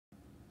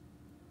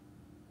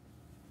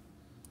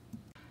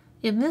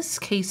In this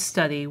case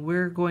study,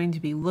 we're going to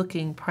be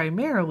looking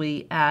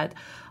primarily at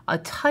a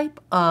type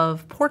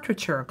of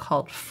portraiture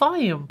called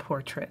Fayyum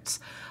portraits.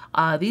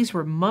 These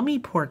were mummy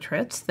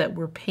portraits that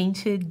were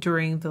painted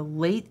during the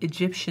late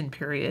Egyptian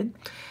period.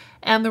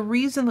 And the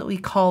reason that we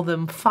call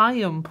them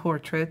Fayyum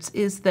portraits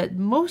is that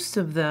most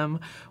of them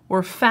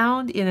were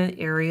found in an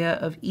area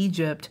of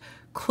Egypt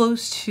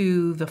close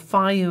to the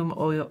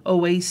Fayyum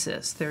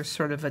oasis. There's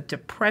sort of a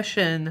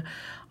depression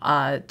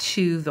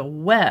to the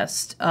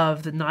west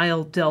of the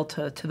Nile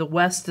Delta, to the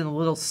west and a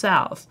little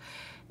south.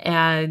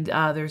 And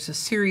there's a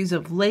series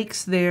of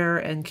lakes there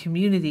and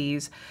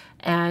communities,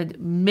 and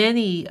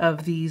many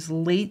of these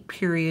late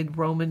period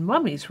Roman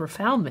mummies were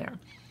found there.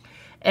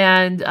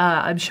 And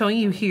I'm showing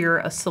you here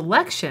a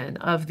selection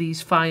of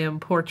these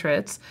Fayyum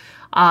portraits.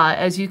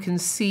 As you can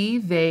see,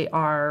 they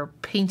are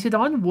painted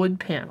on wood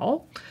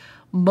panel.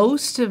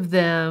 Most of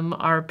them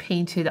are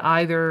painted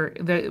either,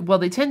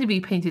 they tend to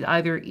be painted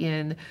either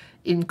in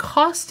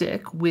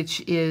encaustic,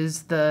 which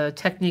is the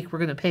technique we're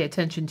going to pay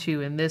attention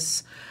to in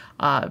this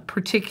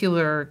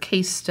particular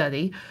case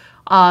study.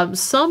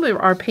 Some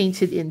are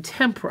painted in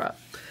tempera.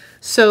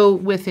 So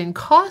with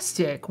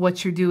encaustic,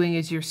 what you're doing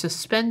is you're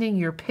suspending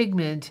your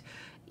pigment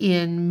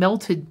in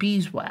melted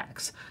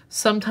beeswax.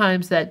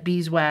 Sometimes that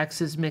beeswax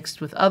is mixed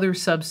with other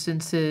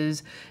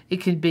substances.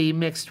 It can be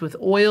mixed with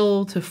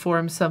oil to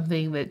form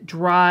something that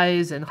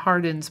dries and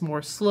hardens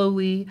more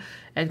slowly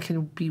and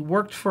can be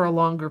worked for a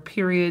longer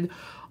period.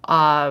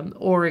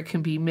 Or it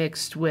can be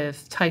mixed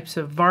with types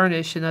of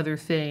varnish and other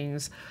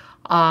things.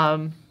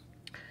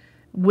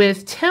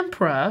 With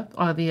tempera,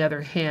 on the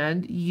other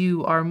hand,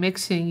 you are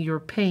mixing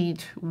your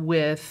paint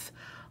with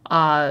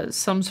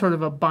some sort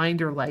of a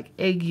binder like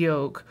egg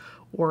yolk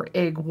or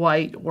egg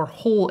white or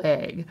whole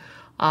egg,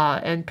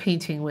 and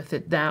painting with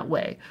it that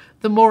way.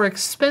 The more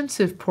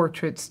expensive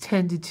portraits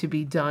tended to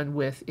be done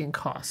with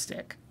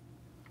encaustic.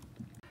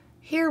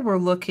 Here we're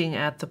looking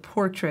at the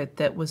portrait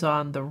that was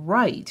on the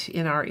right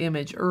in our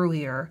image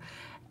earlier,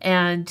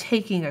 and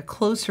taking a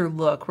closer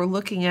look. We're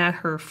looking at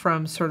her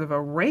from sort of a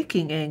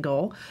raking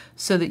angle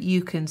so that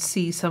you can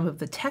see some of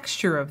the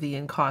texture of the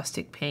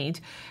encaustic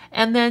paint,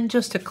 and then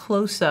just a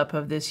close-up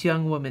of this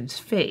young woman's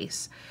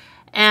face.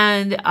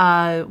 And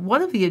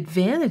one of the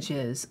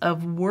advantages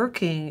of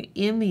working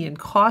in the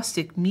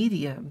encaustic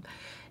medium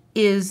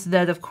is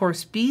that, of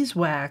course,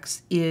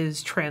 beeswax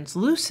is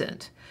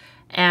translucent.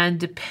 And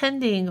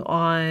depending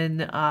on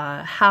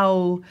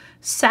how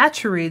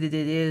saturated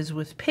it is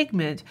with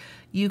pigment,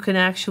 you can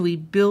actually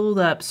build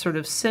up sort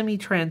of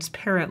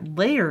semi-transparent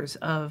layers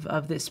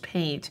of this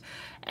paint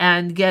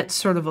and get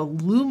sort of a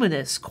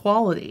luminous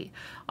quality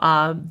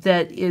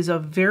that is a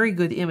very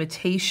good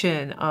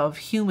imitation of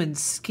human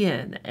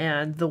skin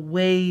and the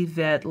way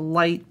that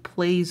light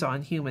plays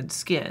on human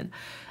skin.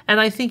 And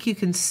I think you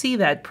can see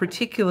that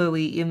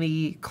particularly in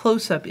the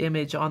close-up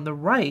image on the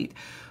right,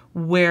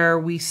 where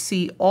we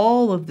see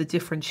all of the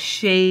different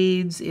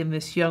shades in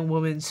this young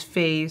woman's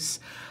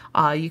face.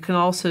 You can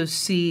also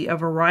see a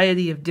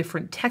variety of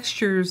different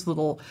textures,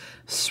 little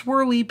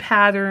swirly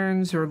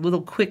patterns or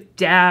little quick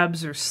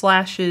dabs or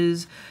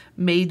slashes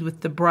made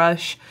with the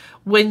brush.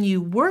 When you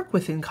work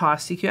with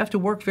encaustic, you have to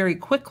work very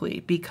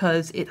quickly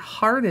because it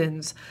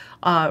hardens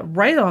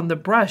right on the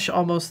brush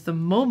almost the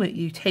moment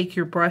you take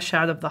your brush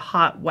out of the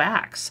hot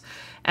wax.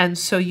 And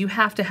so you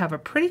have to have a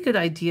pretty good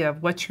idea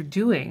of what you're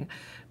doing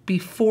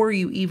before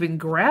you even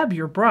grab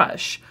your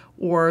brush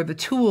or the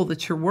tool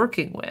that you're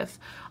working with.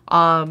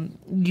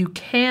 You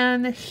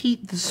can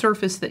heat the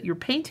surface that you're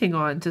painting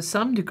on to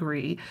some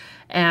degree,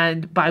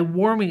 and by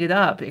warming it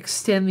up,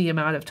 extend the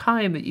amount of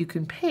time that you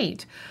can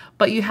paint.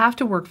 But you have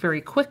to work very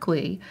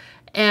quickly,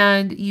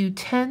 and you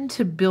tend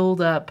to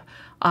build up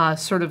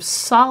sort of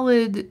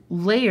solid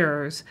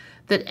layers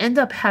that end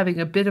up having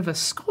a bit of a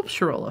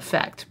sculptural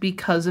effect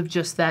because of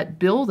just that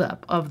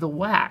buildup of the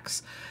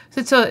wax.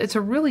 So it's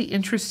a really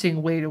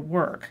interesting way to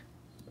work.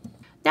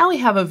 Now we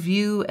have a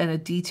view and a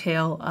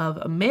detail of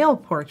a male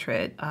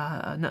portrait,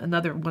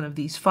 another one of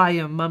these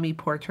Fayyum mummy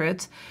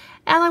portraits,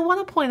 and I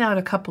want to point out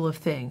a couple of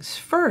things.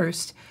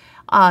 First,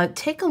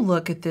 take a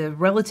look at the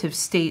relative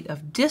state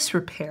of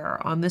disrepair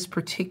on this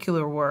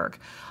particular work.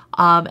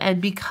 And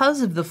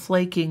because of the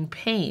flaking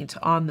paint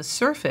on the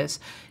surface,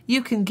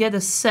 you can get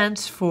a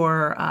sense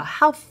for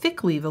how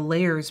thickly the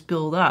layers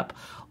build up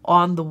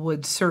on the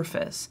wood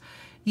surface.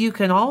 You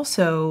can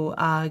also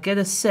get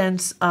a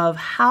sense of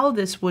how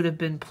this would have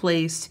been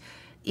placed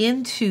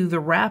into the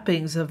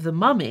wrappings of the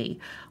mummy.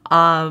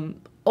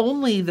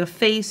 Only the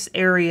face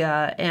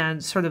area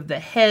and sort of the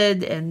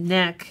head and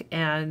neck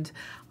and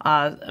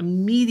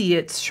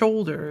immediate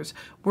shoulders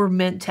were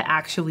meant to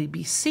actually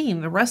be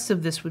seen. The rest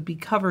of this would be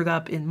covered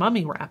up in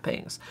mummy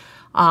wrappings.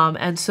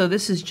 And so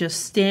this is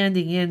just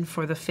standing in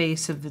for the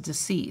face of the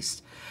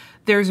deceased.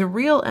 There's a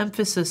real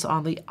emphasis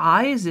on the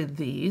eyes in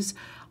these.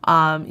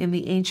 In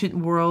the ancient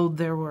world,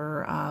 there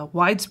were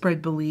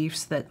widespread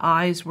beliefs that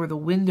eyes were the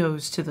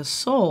windows to the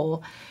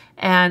soul.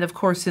 And of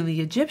course, in the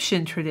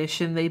Egyptian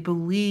tradition, they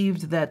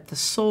believed that the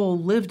soul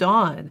lived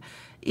on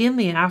in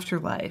the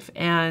afterlife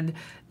and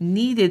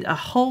needed a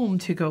home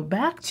to go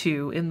back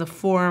to in the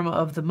form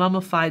of the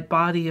mummified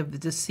body of the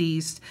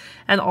deceased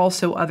and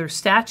also other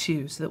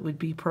statues that would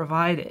be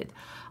provided.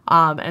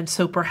 And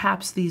so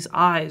perhaps these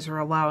eyes are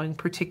allowing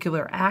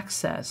particular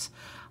access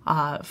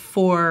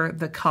for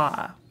the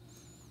Ka.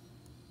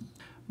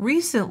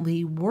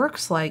 Recently,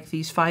 works like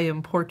these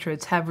Fayyum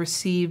portraits have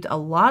received a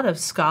lot of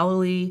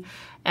scholarly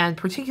and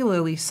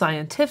particularly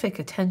scientific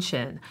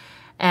attention,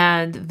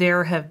 and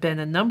there have been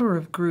a number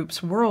of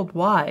groups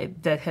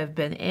worldwide that have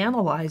been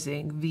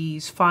analyzing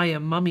these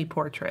Fayyum mummy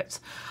portraits.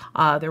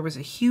 There was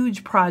a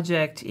huge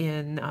project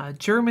in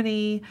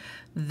Germany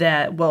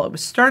that, well, it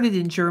was started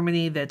in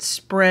Germany that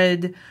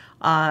spread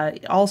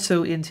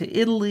also into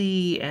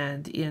Italy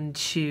and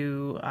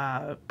into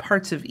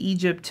parts of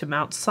Egypt to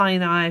Mount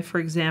Sinai, for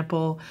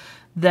example,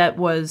 that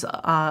was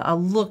a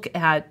look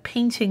at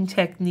painting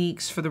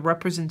techniques for the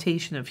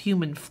representation of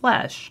human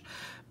flesh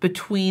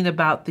between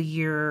about the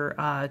year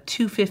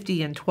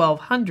 250 and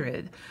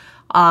 1200.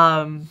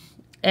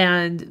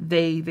 And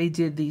they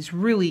did these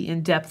really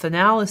in-depth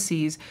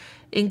analyses,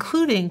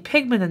 including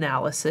pigment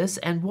analysis.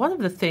 And one of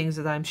the things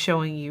that I'm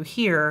showing you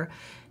here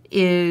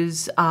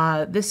is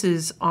this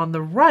is on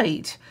the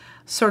right,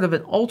 sort of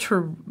an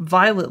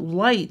ultraviolet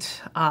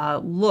light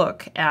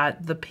look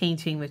at the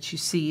painting that you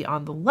see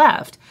on the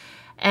left.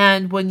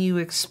 And when you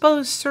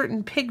expose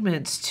certain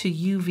pigments to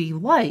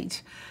UV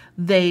light,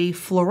 they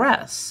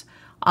fluoresce.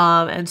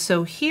 And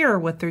so here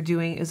what they're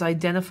doing is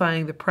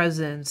identifying the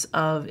presence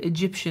of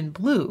Egyptian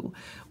blue,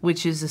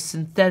 which is a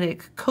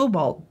synthetic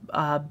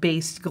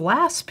cobalt-based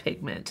glass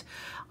pigment.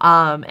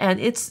 And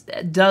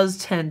it does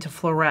tend to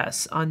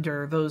fluoresce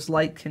under those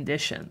light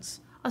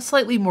conditions. A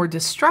slightly more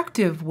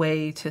destructive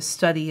way to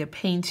study a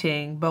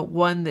painting, but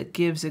one that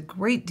gives a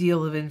great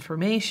deal of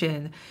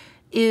information,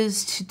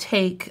 is to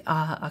take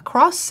a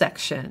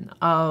cross-section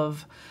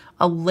of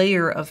a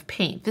layer of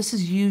paint. This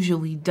is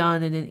usually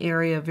done in an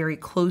area very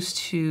close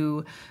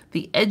to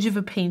the edge of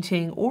a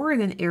painting or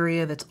in an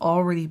area that's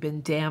already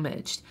been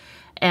damaged.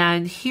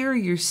 And here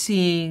you're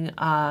seeing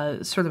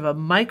sort of a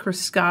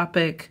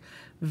microscopic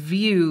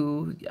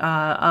view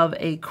of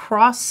a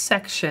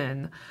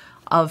cross-section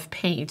of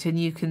paint, and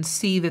you can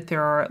see that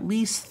there are at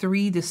least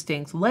 3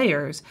 distinct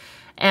layers.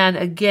 And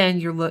again,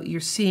 you're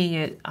seeing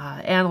it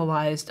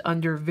analyzed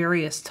under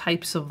various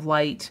types of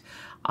light,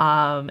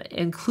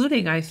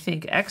 including, I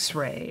think,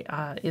 X-ray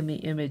in the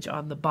image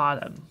on the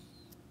bottom.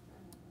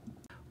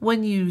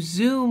 When you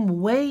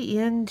zoom way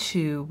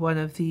into one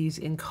of these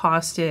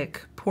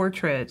encaustic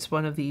portraits,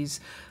 one of these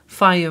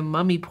Fayyum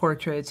mummy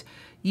portraits,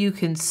 you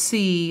can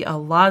see a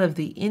lot of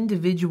the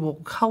individual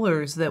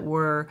colors that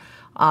were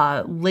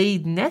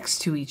laid next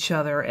to each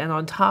other and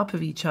on top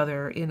of each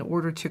other in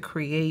order to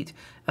create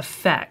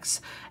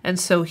effects. And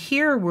so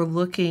here we're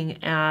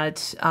looking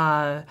at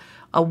a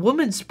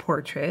woman's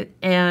portrait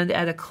and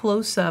at a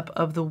close-up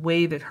of the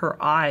way that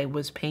her eye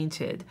was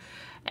painted.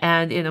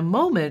 And in a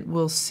moment,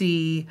 we'll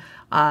see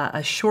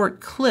a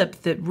short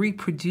clip that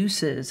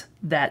reproduces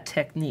that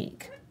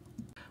technique.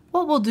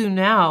 What we'll do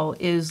now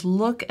is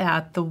look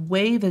at the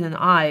way that an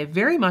eye,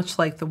 very much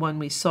like the one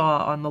we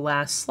saw on the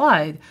last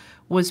slide,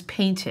 was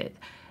painted.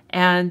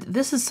 And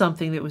this is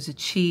something that was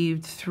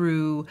achieved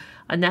through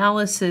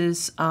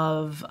analysis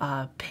of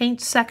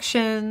paint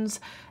sections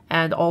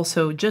and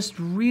also just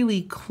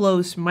really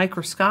close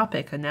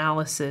microscopic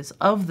analysis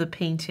of the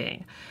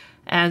painting.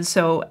 And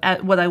so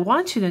what I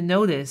want you to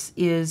notice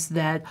is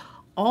that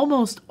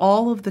almost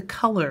all of the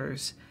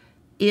colors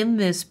in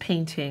this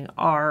painting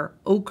are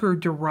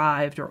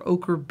ochre-derived or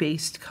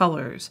ochre-based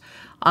colors.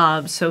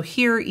 So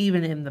here,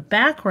 even in the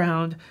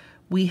background,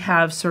 we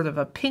have sort of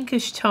a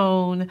pinkish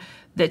tone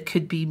that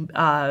could be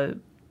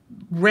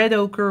red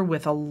ochre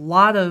with a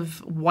lot of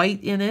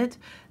white in it.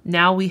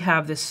 Now we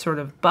have this sort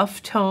of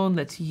buff tone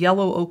that's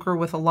yellow ochre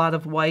with a lot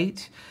of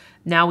white.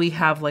 Now we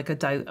have like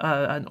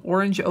an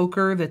orange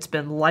ochre that's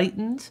been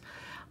lightened.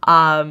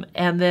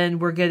 And then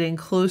we're getting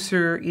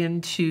closer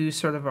into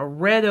sort of a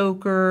red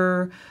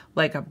ochre,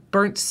 like a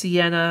burnt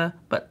sienna,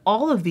 but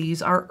all of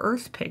these are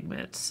earth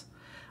pigments.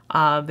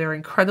 They're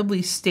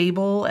incredibly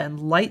stable and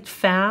light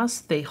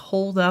fast. They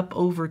hold up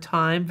over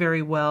time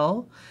very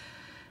well.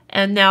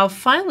 And now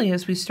finally,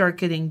 as we start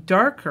getting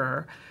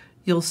darker,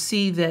 you'll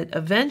see that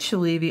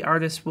eventually the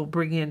artist will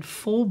bring in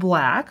full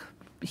black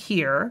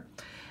here,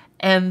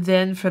 and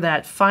then for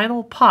that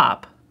final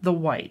pop, the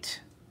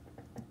white.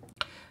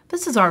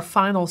 This is our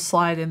final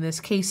slide in this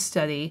case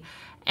study,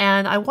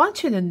 and I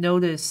want you to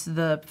notice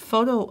the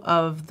photo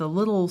of the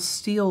little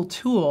steel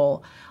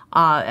tool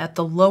at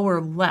the lower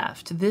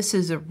left. This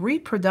is a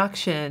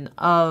reproduction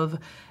of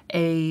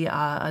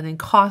an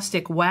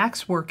encaustic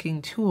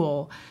waxworking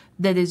tool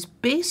that is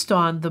based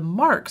on the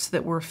marks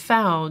that were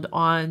found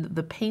on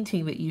the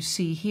painting that you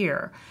see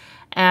here.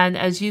 And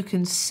as you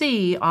can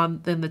see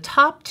in the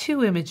top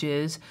 2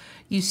 images,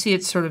 you see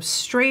it sort of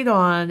straight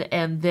on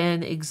and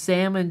then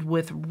examined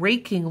with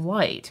raking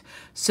light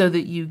so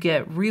that you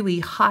get really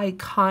high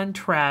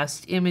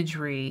contrast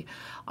imagery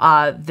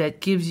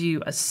that gives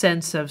you a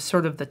sense of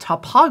sort of the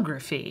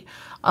topography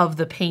of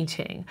the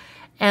painting.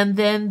 And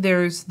then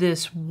there's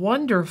this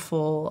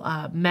wonderful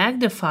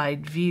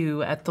magnified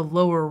view at the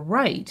lower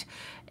right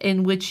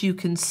in which you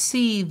can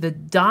see the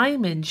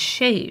diamond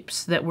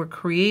shapes that were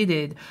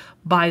created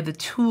by the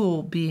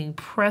tool being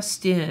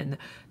pressed in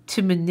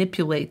to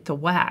manipulate the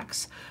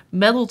wax.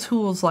 Metal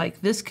tools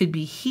like this could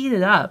be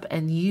heated up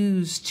and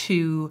used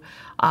to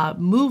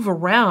move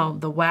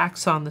around the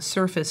wax on the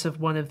surface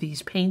of one of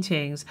these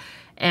paintings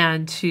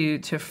and to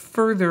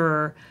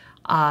further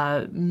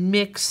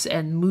mix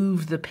and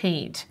move the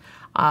paint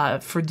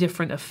for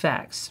different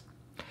effects.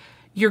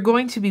 You're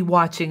going to be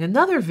watching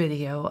another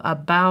video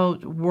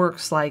about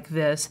works like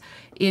this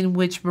in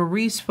which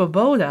Marie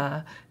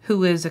Svoboda,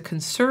 who is a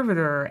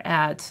conservator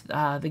at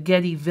the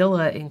Getty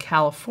Villa in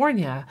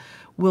California,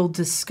 will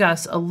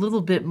discuss a little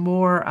bit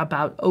more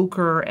about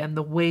ochre and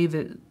the way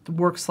that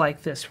works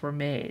like this were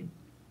made.